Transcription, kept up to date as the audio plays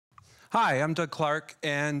Hi, I'm Doug Clark,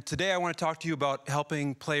 and today I want to talk to you about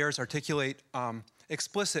helping players articulate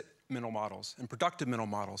explicit mental models and productive mental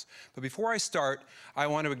models. But before I start, I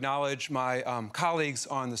want to acknowledge my colleagues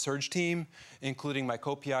on the Surge team, including my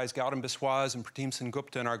co-PIs Gautam Biswas and Pratim Sen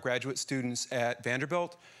Gupta, and our graduate students at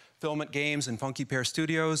Vanderbilt, Filament Games and Funky Pear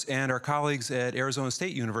Studios, and our colleagues at Arizona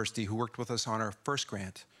State University who worked with us on our first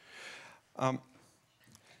grant.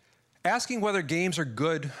 Asking whether games are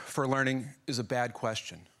good for learning is a bad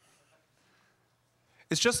question.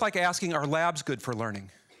 It's just like asking, are labs good for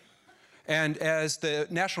learning? And as the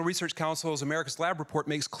National Research Council's America's Lab Report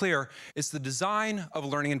makes clear, it's the design of a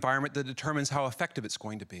learning environment that determines how effective it's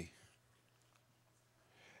going to be.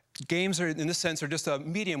 Games, in this sense, are just a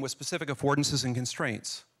medium with specific affordances and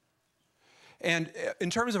constraints. And in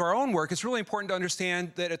terms of our own work, it's really important to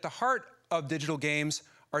understand that at the heart of digital games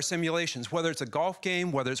are simulations, whether it's a golf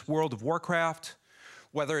game, whether it's World of Warcraft,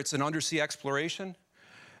 whether it's an undersea exploration.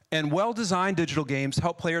 And well-designed digital games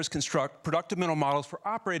help players construct productive mental models for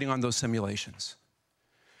operating on those simulations.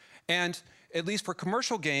 And at least for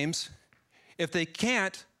commercial games, if they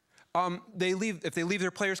can't, if they leave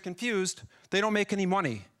their players confused, they don't make any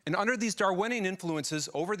money. And under these Darwinian influences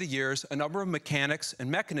over the years, a number of mechanics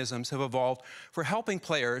and mechanisms have evolved for helping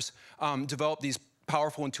players develop these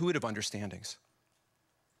powerful intuitive understandings.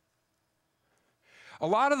 A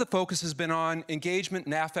lot of the focus has been on engagement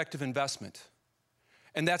and affective investment.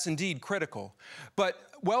 And that's indeed critical. But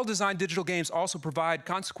well-designed digital games also provide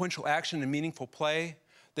consequential action and meaningful play.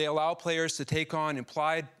 They allow players to take on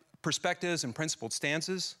implied perspectives and principled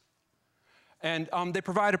stances. And they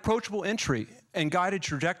provide approachable entry and guided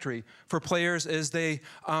trajectory for players as they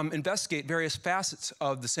investigate various facets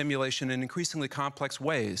of the simulation in increasingly complex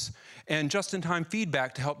ways, and just-in-time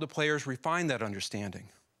feedback to help the players refine that understanding.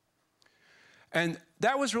 And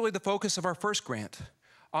that was really the focus of our first grant.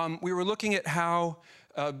 We were looking at how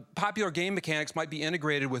popular game mechanics might be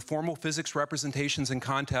integrated with formal physics representations and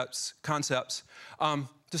concepts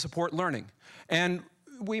to support learning. And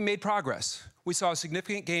we made progress. We saw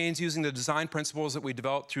significant gains using the design principles that we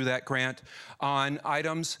developed through that grant on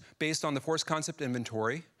items based on the Force Concept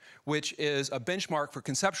Inventory, which is a benchmark for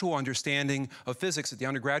conceptual understanding of physics at the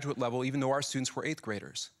undergraduate level, even though our students were 8th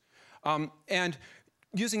graders. And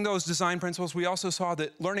using those design principles, we also saw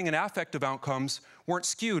that learning and affective outcomes weren't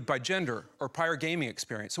skewed by gender or prior gaming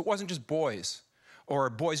experience. So it wasn't just boys or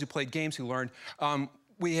boys who played games who learned.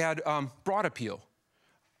 We had broad appeal.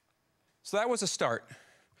 So that was a start.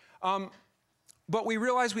 But we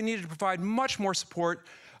realized we needed to provide much more support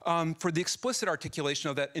for the explicit articulation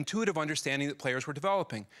of that intuitive understanding that players were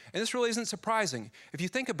developing. And this really isn't surprising. If you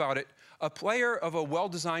think about it, a player of a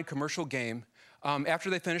well-designed commercial game, after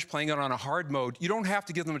they finish playing it on a hard mode, you don't have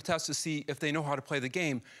to give them a test to see if they know how to play the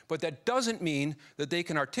game, but that doesn't mean that they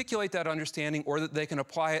can articulate that understanding or that they can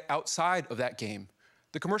apply it outside of that game.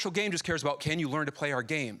 The commercial game just cares about, can you learn to play our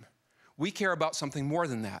game? We care about something more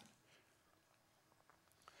than that.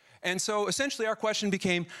 And so essentially our question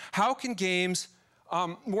became, how can games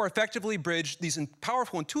more effectively bridge these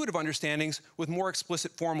powerful intuitive understandings with more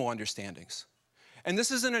explicit formal understandings? And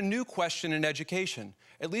this isn't a new question in education.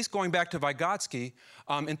 At least going back to Vygotsky,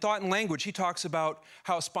 in Thought and Language, he talks about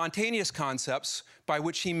how spontaneous concepts, by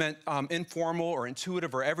which he meant informal or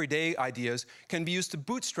intuitive or everyday ideas, can be used to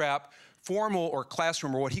bootstrap formal or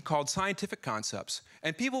classroom or what he called scientific concepts.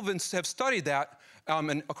 And people have studied that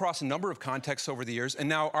across a number of contexts over the years, and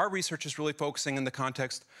now our research is really focusing in the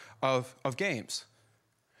context of games.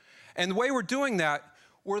 And the way we're doing that,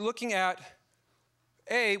 we're looking at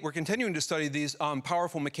we're continuing to study these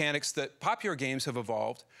powerful mechanics that popular games have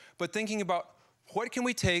evolved, but thinking about what can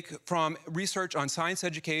we take from research on science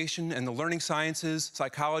education and the learning sciences,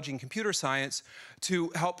 psychology, and computer science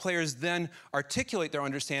to help players then articulate their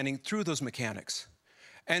understanding through those mechanics.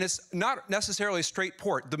 And it's not necessarily a straight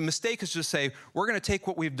port. The mistake is to say, we're going to take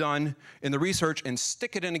what we've done in the research and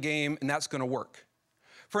stick it in a game, and that's going to work.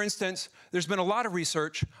 For instance, there's been a lot of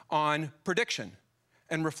research on prediction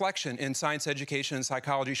and reflection in science education and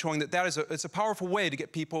psychology, showing that it's a powerful way to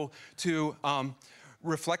get people to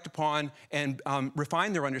reflect upon and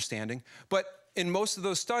refine their understanding. But in most of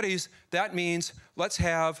those studies, that means let's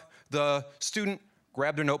have the student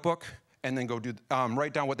grab their notebook and then go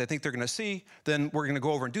write down what they think they're going to see. Then we're going to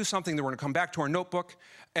go over and do something. Then we're going to come back to our notebook.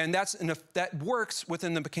 And that works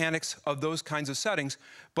within the mechanics of those kinds of settings.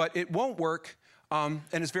 But it won't work, and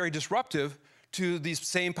it's very disruptive to these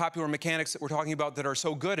same popular mechanics that we're talking about that are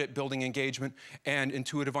so good at building engagement and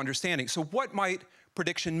intuitive understanding. So what might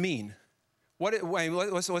prediction mean?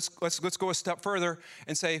 Let's go a step further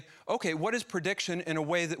and say, okay, what is prediction in a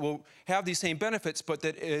way that will have these same benefits, but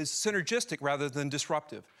that is synergistic rather than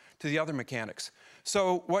disruptive? to the other mechanics.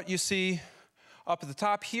 So what you see up at the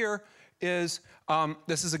top here is,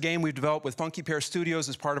 this is a game we've developed with Funky Pear Studios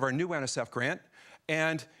as part of our new NSF grant.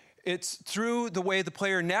 And it's through the way the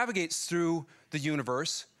player navigates through the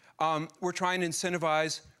universe, we're trying to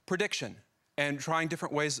incentivize prediction and trying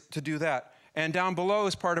different ways to do that. And down below,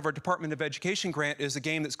 as part of our Department of Education grant, is a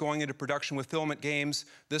game that's going into production with Filament Games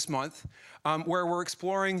this month, where we're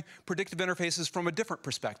exploring predictive interfaces from a different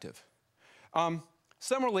perspective.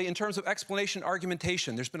 Similarly, in terms of explanation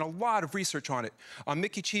argumentation, there's been a lot of research on it.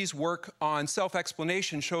 Mickey Chi's work on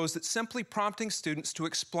self-explanation shows that simply prompting students to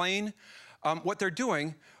explain what they're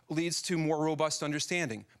doing leads to more robust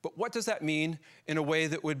understanding. But what does that mean in a way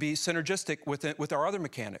that would be synergistic with our other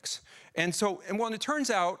mechanics? And it turns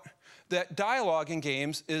out that dialogue in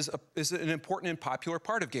games is an important and popular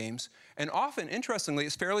part of games, and often, interestingly,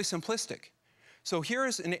 it's fairly simplistic. So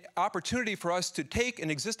here's an opportunity for us to take an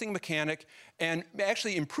existing mechanic and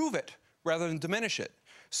actually improve it rather than diminish it.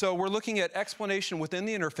 So we're looking at explanation within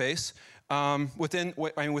the interface, within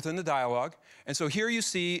the dialogue. And so here you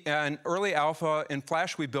see an early alpha in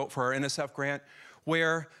Flash we built for our NSF grant,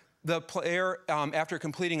 where the player, after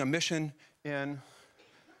completing a mission in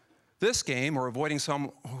this game, or avoiding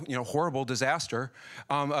some horrible disaster,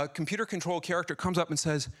 a computer-controlled character comes up and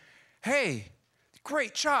says, "Hey,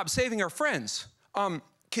 great job saving our friends.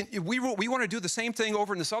 We want to do the same thing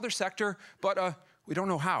over in this other sector, but we don't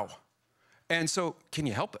know how. And so, can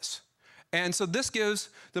you help us?" And so this gives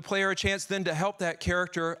the player a chance then to help that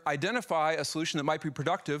character identify a solution that might be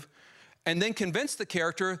productive, and then convince the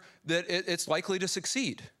character that it's likely to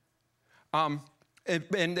succeed.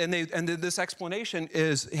 This explanation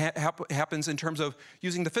happens in terms of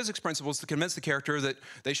using the physics principles to convince the character that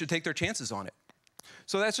they should take their chances on it.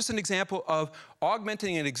 So that's just an example of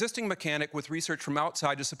augmenting an existing mechanic with research from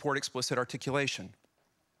outside to support explicit articulation.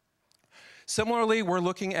 Similarly, we're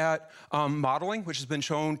looking at modeling, which has been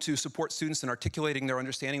shown to support students in articulating their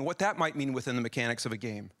understanding, what that might mean within the mechanics of a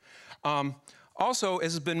game. Also,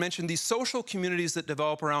 as has been mentioned, these social communities that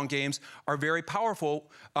develop around games are very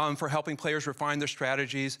powerful for helping players refine their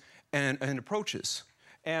strategies and approaches.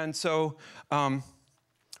 And so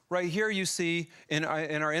right here you see in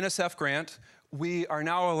our NSF grant, we are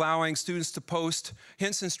now allowing students to post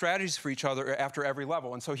hints and strategies for each other after every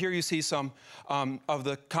level. And so here you see some of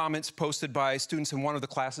the comments posted by students in one of the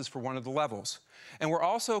classes for one of the levels. And we're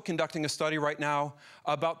also conducting a study right now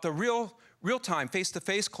about the real-time,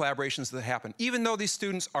 face-to-face collaborations that happen. Even though these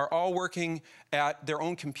students are all working at their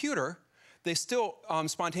own computer, they still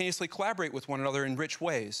spontaneously collaborate with one another in rich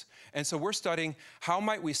ways. And so we're studying how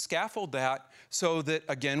might we scaffold that so that,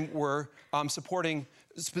 again, we're supporting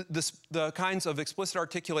the kinds of explicit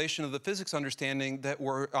articulation of the physics understanding that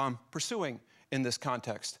we're pursuing in this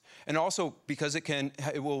context. And also because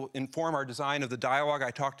it will inform our design of the dialogue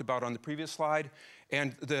I talked about on the previous slide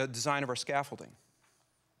and the design of our scaffolding.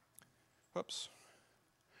 Whoops.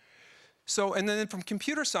 So, and then from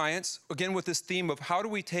computer science, again with this theme of how do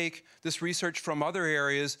we take this research from other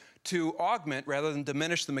areas to augment rather than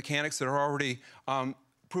diminish the mechanics that are already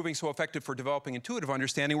proving so effective for developing intuitive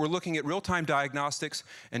understanding, we're looking at real-time diagnostics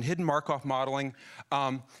and hidden Markov modeling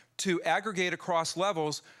to aggregate across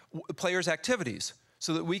levels players' activities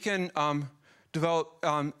so that we can develop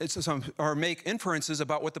or make inferences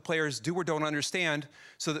about what the players do or don't understand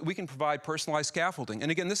so that we can provide personalized scaffolding. And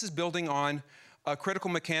again, this is building on a critical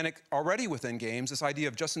mechanic already within games, this idea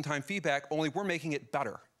of just-in-time feedback, only we're making it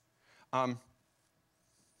better.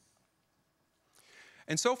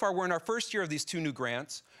 And so far, we're in our first year of these 2 new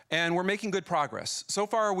grants, and we're making good progress. So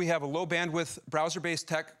far, we have a low-bandwidth browser-based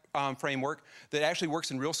tech framework that actually works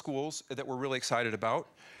in real schools that we're really excited about.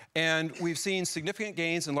 And we've seen significant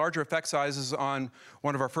gains in larger effect sizes on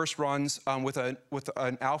one of our first runs with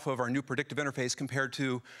an alpha of our new predictive interface compared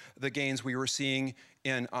to the gains we were seeing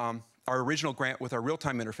in our original grant with our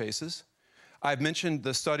real-time interfaces. I've mentioned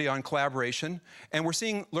the study on collaboration, and we're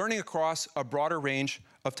seeing learning across a broader range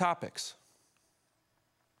of topics.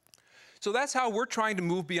 So that's how we're trying to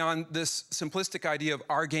move beyond this simplistic idea of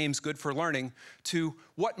are games good for learning to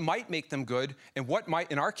what might make them good and what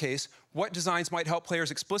might, in our case, what designs might help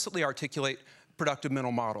players explicitly articulate productive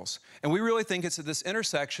mental models. And we really think it's at this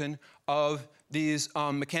intersection of these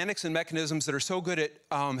mechanics and mechanisms that are so good at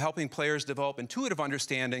helping players develop intuitive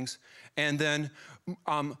understandings and then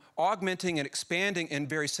augmenting and expanding in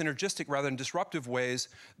very synergistic rather than disruptive ways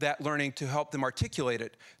that learning to help them articulate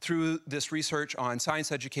it through this research on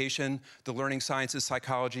science education, the learning sciences,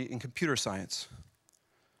 psychology, and computer science.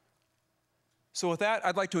 So with that,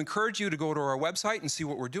 I'd like to encourage you to go to our website and see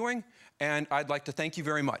what we're doing, and I'd like to thank you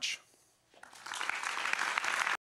very much.